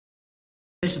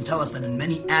Tell us that in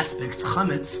many aspects,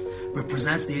 Chametz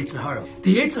represents the Yetzer Hara.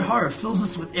 The Yetzer Hara fills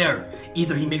us with air.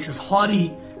 Either he makes us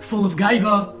haughty, full of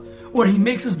gaiva, or he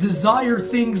makes us desire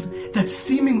things that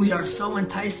seemingly are so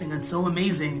enticing and so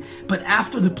amazing, but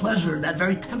after the pleasure, that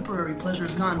very temporary pleasure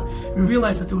is gone, we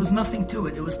realize that there was nothing to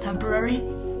it. It was temporary,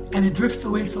 and it drifts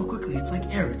away so quickly. It's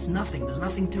like air. It's nothing. There's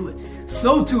nothing to it.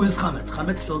 So too is Chametz.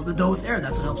 Chametz fills the dough with air.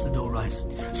 That's what helps the dough rise.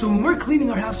 So when we're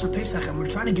cleaning our house for Pesach and we're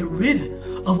trying to get rid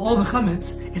of all the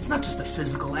Chametz, it's not just a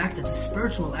physical act, it's a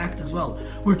spiritual act as well.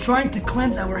 We're trying to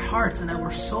cleanse our hearts and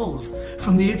our souls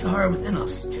from the Yetzer Hara within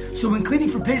us. So when cleaning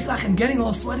for Pesach and getting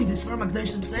all sweaty, the Sar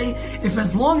Makdashim say, if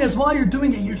as long as while you're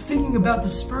doing it, you're thinking about the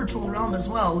spiritual realm as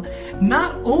well,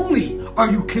 not only are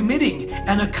you committing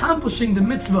and accomplishing the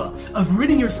mitzvah of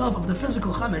ridding yourself of the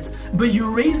physical chametz, but you're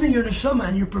raising your neshama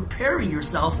and you're preparing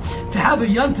yourself to have a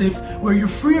yantif where you're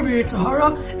free of your Yetzer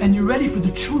Hara and you're ready for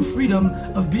the true freedom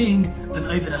of being an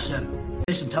Oved Hashem.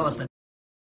 Tell us that